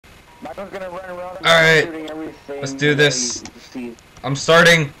Alright, let's do this. I'm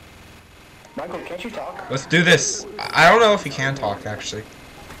starting. Michael, can't you talk? Let's do this. I don't know if you can talk, actually.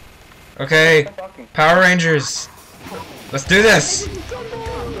 Okay, Power Rangers. Let's do this.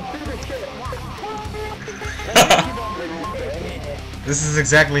 This is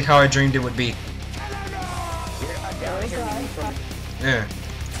exactly how I dreamed it would be. Yeah.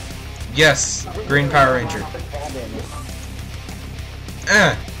 Yes, Green Power Ranger.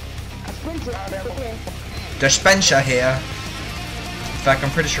 Dispenser here. In fact,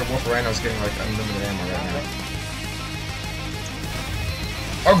 I'm pretty sure Wolverino's getting like unlimited ammo right now.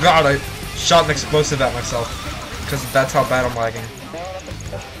 Oh god, I shot an explosive at myself. Because that's how bad I'm lagging.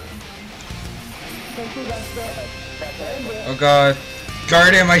 Oh god.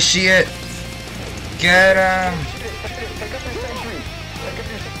 Guardian, I see it! Get him!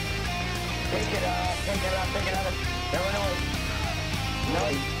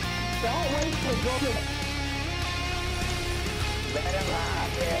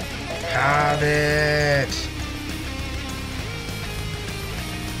 Have it!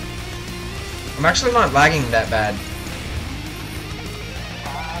 I'm actually not lagging that bad.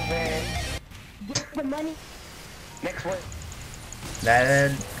 The money. Next one.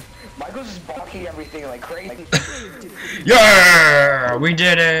 That. Michael's just blocking everything like crazy. Yeah! We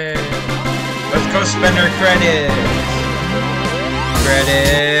did it! Let's go spend our credits!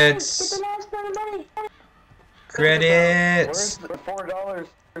 Credits! Credits! $4.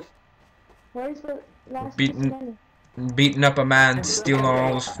 Where's the last Beating up a man, stealing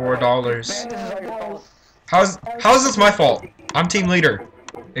all those $4. How's this my fault? I'm team leader.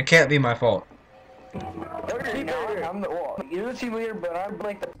 It can't be my fault. You're the team leader, but I'm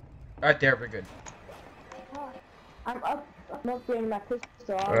like the. Alright, there, we're good. I'm upgrading my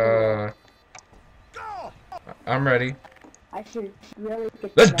pistol. I'm ready. I should really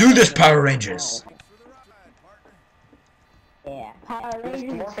get. Let's do this, Power Rangers! Yeah, Power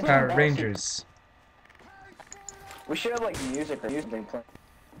Rangers. Power Rangers. We should have like music or something playing.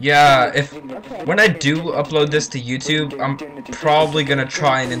 Yeah, when I do upload this to YouTube, I'm probably gonna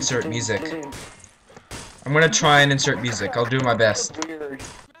try and insert music. I'm gonna try and insert music. I'll do my best.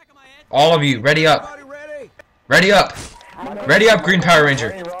 All of you, ready up. Ready up. Ready up, Green Power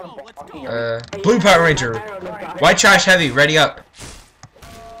Ranger. Blue Power Ranger. White Trash Heavy, ready up.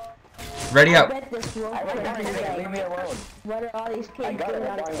 Ready up. What are all these kids doing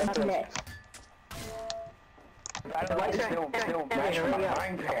on the internet?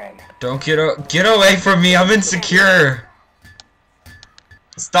 Don't get away from me, I'm insecure.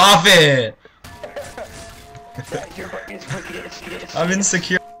 Stop it. I'm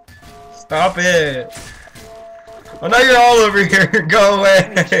insecure. Stop it. Oh, now you're all over here. Go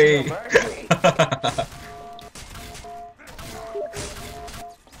away.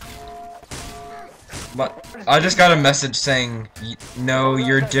 But I just got a message saying, no,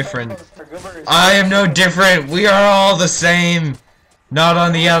 you're different. I am no different. We are all the same. Not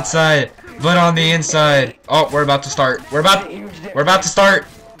on the outside, but on the inside. Oh, we're about to start. We're about to start.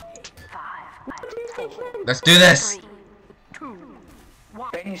 Let's do this.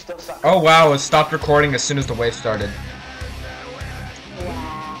 Oh wow, it stopped recording as soon as the wave started.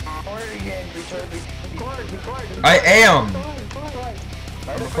 I am.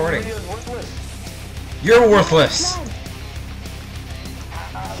 I'm recording. You're worthless.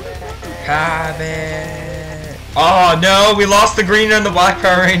 Have it. Oh no, we lost the green and the black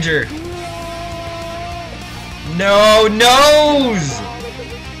Power Ranger. No, nose.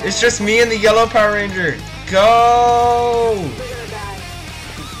 It's just me and the yellow Power Ranger. Go.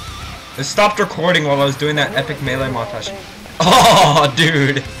 It stopped recording while I was doing that epic melee montage. Oh,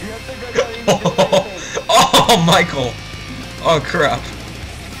 dude. Oh, Michael. Oh, crap.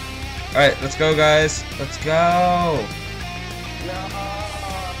 Alright, let's go, guys. Let's go.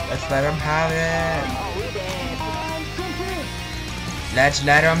 Let's let him have it. Let's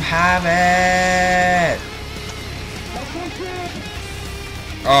let him have it.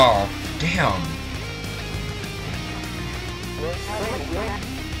 Oh, damn.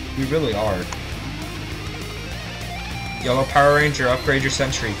 We really are. Yellow Power Ranger, upgrade your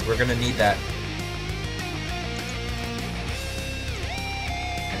sentry. We're gonna need that.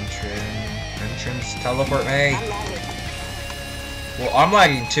 Entrance, teleport me. Well, I'm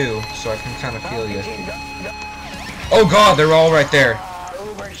lagging too, so I can kind of feel you. Oh god, they're all right there.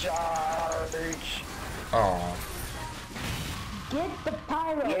 Oh.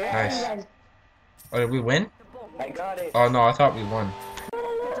 Nice. Oh, did we win? I got it. Oh no, I thought we won.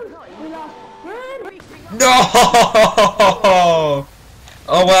 No!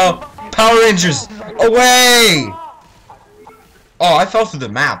 Oh well, Power Rangers, away! Oh, I fell through the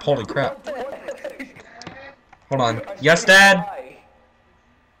map. Holy crap. Hold on. Yes, Dad?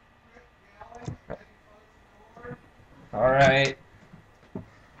 Alright.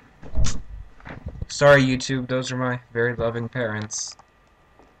 Sorry, YouTube. Those are my very loving parents.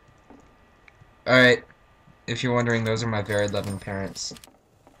 Alright. If you're wondering, those are my very loving parents.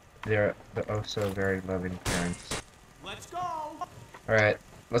 They're the oh so very loving parents. Let's go. Alright.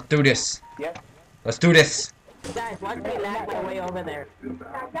 Let's do this. Yep. Let's do this. Guys, watch me lag my way over there.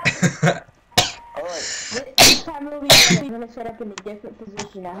 Alright. This time we'll be gonna set up in a different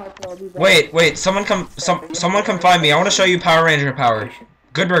position. I hope it'll be better. Wait, someone come find me. I want to show you Power Ranger power.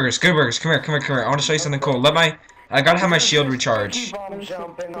 Good Burgerz, come here. I want to show you something cool. I gotta have my shield recharge.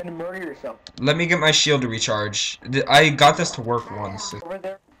 Let me get my shield to recharge. I got this to work once.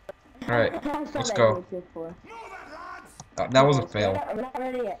 Alright, let's go. That was a fail. We're not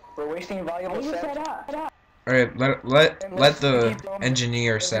ready yet. We're wasting valuable Set sets. up. Alright, let the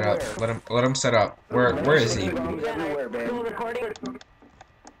engineer set up. Let him set up. Where is he? Still recording?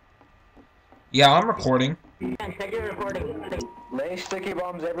 Yeah, I'm recording. Ben, check your recording. Lay sticky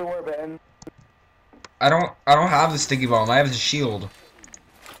bombs everywhere, Ben. I don't have the sticky bomb. I have the shield.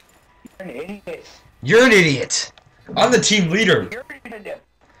 You're an idiot. You're an idiot. I'm the team leader, You're an idiot.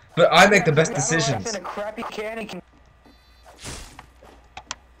 but I make the best decisions. In a crappy candy can.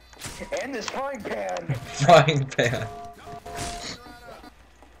 And this frying pan. Frying pan.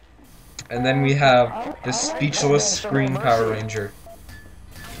 And then we have the speechless Green Power Ranger.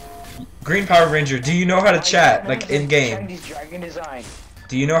 Green Power Ranger, do you know how to chat like in game?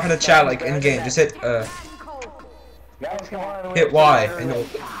 Do you know how to chat like in game? Just hit hit Y and you'll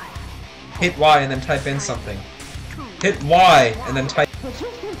hit Y and then type in something. Hit Y and then type.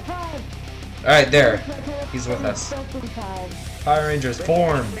 Alright, there. He's with us. Power Rangers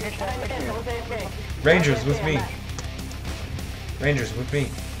form. Rangers with me. Rangers with me.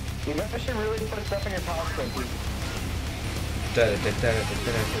 You guys should really put stuff in your power plate. I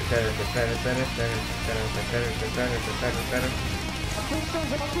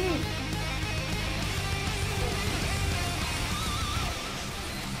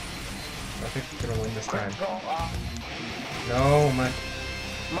think we're gonna win this time. No, my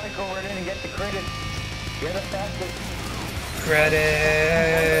Michael, we're gonna get the credit. You're the fastest.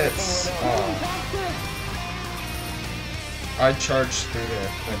 credits. Oh. I charged through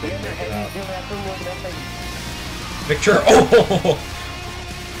there. I didn't make it out. Victor. Oh.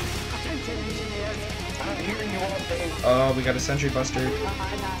 Oh, we got a sentry buster. Alright,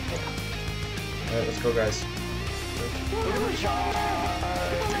 let's go, guys.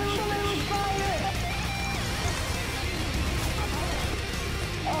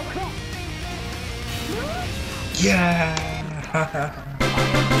 Yeah!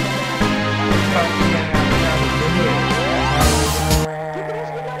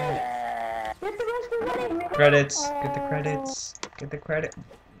 Credits. Get the credits. Get the credit.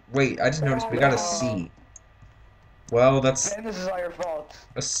 Wait, I just noticed we got a C. Well, that's... Ben, this is all your fault.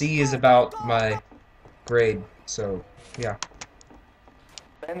 A C is about my grade, so, yeah.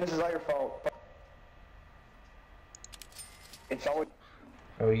 Ben, this is all your fault. It's always...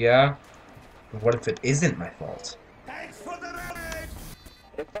 Oh, yeah? What if it isn't my fault?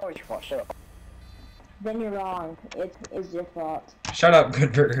 It's always your fault, shut up. Then you're wrong. It is your fault. Shut up,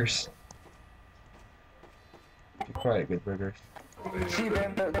 Good Burgerz. Be quiet, Good Burgerz. See,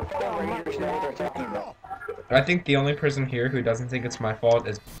 Ben, the Power Rangers know what they're talking about. I think the only person here who doesn't think it's my fault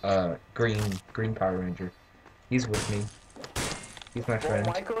is, Green Power Ranger. He's with me. He's my friend.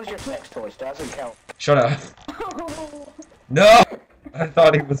 Well, Michael's your sex toy, so doesn't count. Shut up. No! I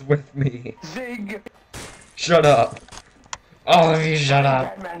thought he was with me. Zig! Shut up. All of you shut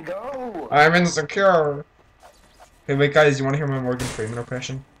up. Batman, go! I'm insecure. Hey, wait, guys, you want to hear my Morgan Freeman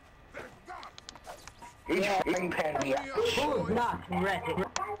impression? Each frying pan Who's not ready?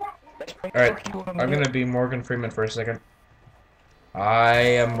 Alright, I'm gonna be Morgan Freeman for a second. I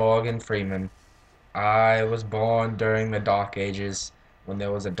am Morgan Freeman. I was born during the Dark Ages, when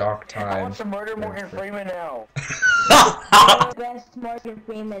there was a dark I time. want to murder Morgan Freeman now. The best Morgan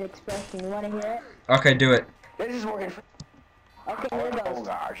Freeman expression. You want to hear it? Okay, do it. This is Morgan Freeman. Okay, here it Oh goes.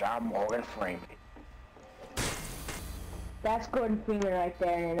 gosh, I'm Morgan Freeman. That's Gordon Freeman right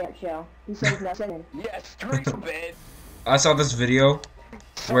there in a nutshell. He says nothing. Yes, drink a bit. I saw this video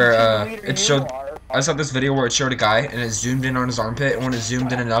where it showed. I saw this video where it showed a guy and it zoomed in on his armpit, and when it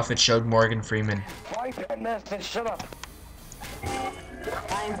zoomed in enough, it showed Morgan Freeman. Frying pan mess, then shut up.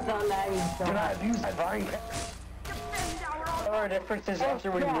 I'm so lagging so Do much. not use that frying pan. Our difference is after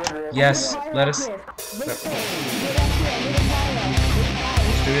we murder everyone. Yes, let us. Let's Let's do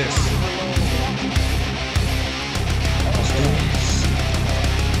this. Let's do this.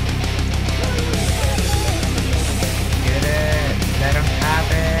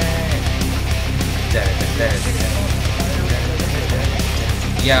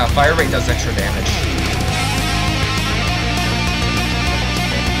 Yeah, fire rate does extra damage.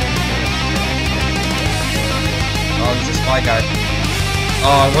 Oh, there's a spy guy.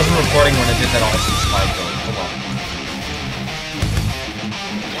 Oh, I wasn't recording when I did that awesome spy though. Hold on.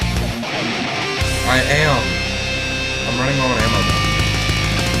 I am. I'm running low on ammo.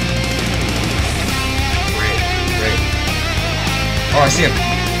 Great. Oh, I see him.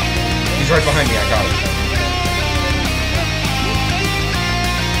 He's right behind me. I got him.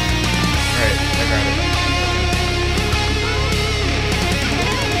 Alright, I got it.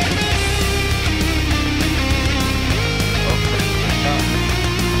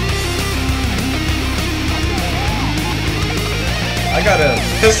 I got a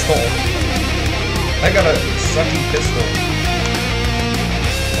pistol. I got a sucky pistol.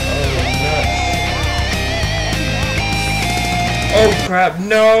 Oh, nuts. Oh, crap.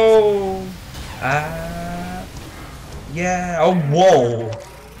 No. Yeah. Oh, whoa.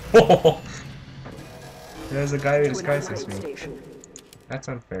 There's a guy who disguises me. That's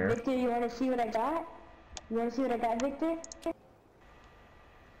unfair. Victor, you want to see what I got? You want to see what I got, Victor?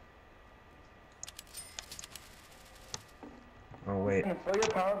 Oh, wait. Fill your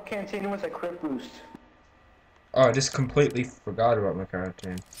power canteen with a crit boost. Oh, I just completely forgot about my power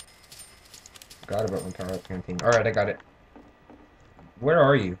canteen. Alright, I got it. Where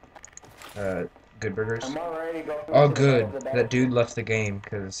are you? Good Burgerz? I'm already going. Oh, good. That dude left the game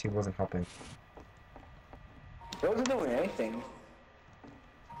because he wasn't helping. He wasn't doing anything.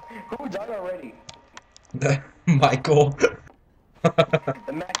 Who died already? Michael.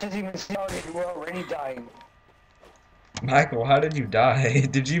 The match hasn't even started. We're already dying. Michael, how did you die?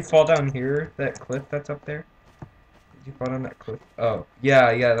 Did you fall down here? That cliff that's up there? Did you fall down that cliff? Oh,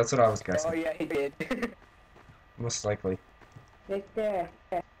 yeah, that's what I was guessing. Oh yeah, he did. Most likely. Victor.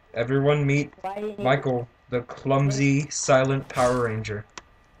 Everyone meet Michael, the clumsy, silent Power Ranger.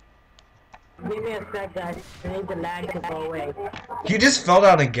 Give me a sec, guys. I need the lag to go away. He just fell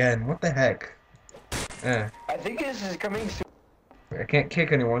down again. What the heck? I think this is coming soon. I can't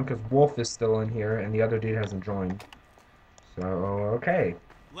kick anyone because Wolf is still in here and the other dude hasn't joined. So, okay.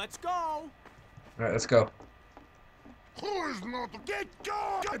 Let's go. Alright, let's go. Who's not to get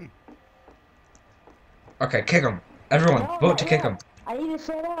going? Okay, kick him. Everyone, vote to kick him. I need to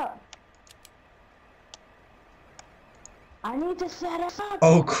set up.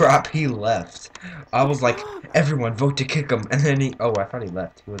 Oh crap, he left. I was like, everyone vote to kick him, and then he... Oh, I thought he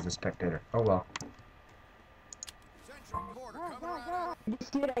left. He was a spectator. Oh well. Did you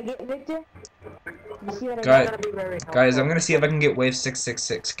see what I get, Victor? Did you see what I Guys, I'm gonna see if I can get wave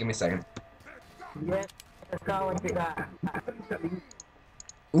 666. Give me a second. Yes, that's not what you got.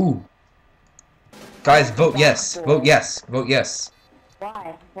 Ooh. Guys, vote yes. Vote yes. Vote yes.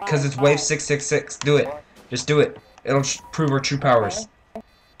 Why? Because it's wave 666. Do it. Just do it. It'll prove our true powers.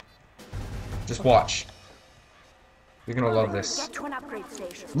 Just watch. You're gonna love this.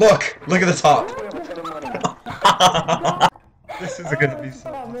 Look! Look at the top! This is gonna be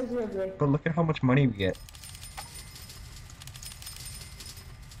so... But look at how much money we get.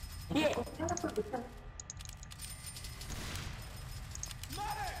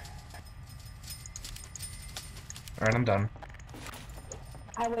 Alright, I'm done.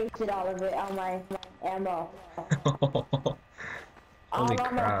 I wasted all of it on my ammo. Holy all on my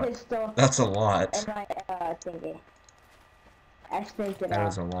crap. pistol That's a lot. and my thingy. I spent it That all.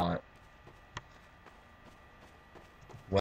 is a lot.